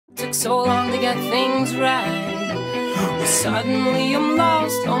took so long to get things right. Well, suddenly I'm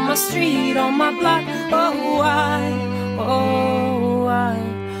lost on my street, on my block. Oh, why, oh, why,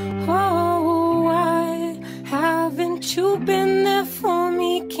 oh, why haven't you been there for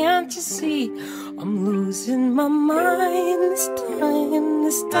me? Can't you see I'm losing my mind this time,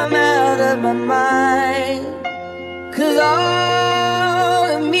 this time? I'm out of my mind, 'cause all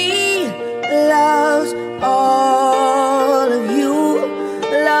of me loves all of you.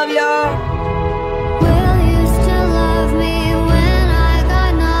 Love your. Will you still love me when I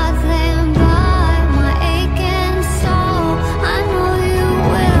got nothing but my aching soul? I know you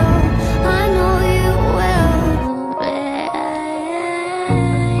will, I know you will.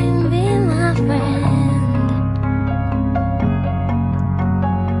 Be my friend.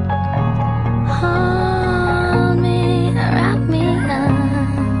 Hold me, wrap me up.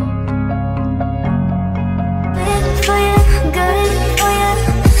 Good for you, good for you.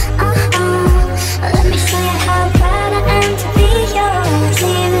 Let me show you how proud I am to be yours.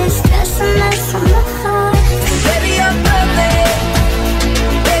 Leave this stress and mess on the floor. Baby, you're perfect.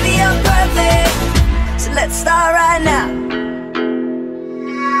 Baby, you're perfect. So let's start right now.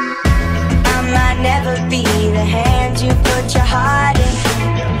 I might never be the hand you put your heart in,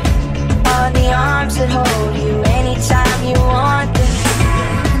 or the arms that hold you anytime you want it.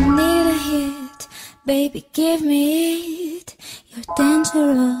 I need a hit, baby, give me it. You're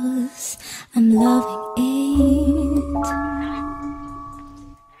dangerous, I'm loving it.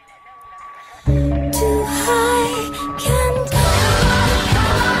 Too high, can't.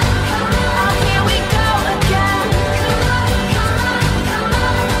 Oh, here we go again.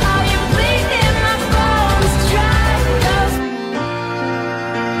 Are you bleeding my bones dry? 'Cause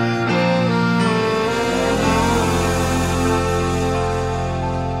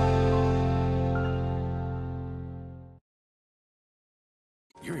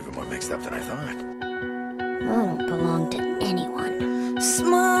You're even more mixed up than I thought. I don't belong to anyone.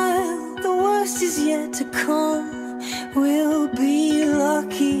 Smile, the worst is yet to come. We'll be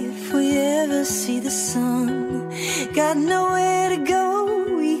lucky if we ever see the sun. Got nowhere to go,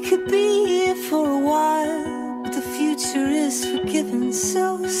 we could be here for a while, but the future is forgiven, so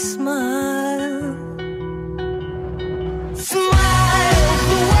smile. Smile,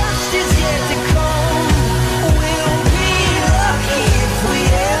 the worst is yet to come. We'll be lucky if we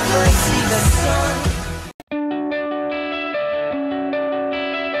ever see the sun.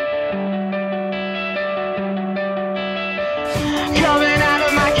 Coming out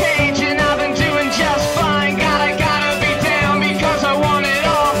of my cage and I've been doing just fine. Gotta be down because I want it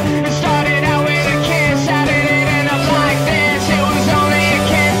all. It started out with a kiss, how did it end up like this? It was only a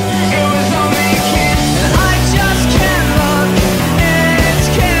kiss, it was only a kiss. And I just can't look, it's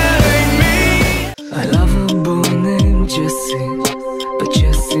killing me. I love a boy named Jesse, but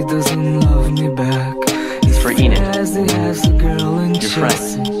Jesse doesn't love me back. It's for Enid. He has a girl in Your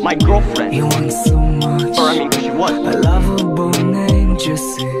Chelsea. friend. My girlfriend. He wants so much. Or I mean, she was. I love a boy named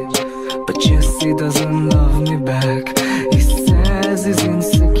Jesse, but Jesse doesn't love me back. He says he's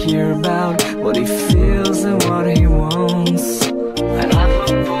insecure about what he feels and what he wants. I love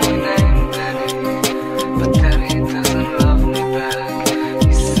a boy named Danny, but Danny doesn't love me back.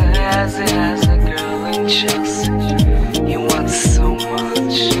 He says he has a girl in Chelsea. He wants so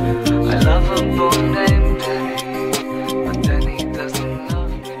much. I love a boy named Danny, but Danny doesn't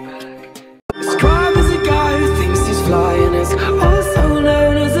love me back. Described as a guy who thinks he's flying, is also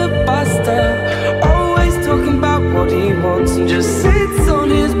known as a buster. Always talking about what he wants and just sits on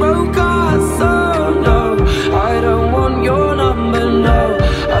his broke ass. So no, I don't want your number, no.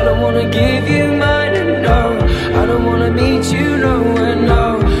 I don't wanna give you mine, and no, I don't wanna meet you nowhere, no.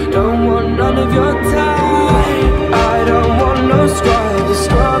 Don't want none of your time. I don't want no scrub. The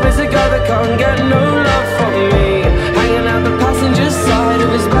scrub is a guy that can't get no love.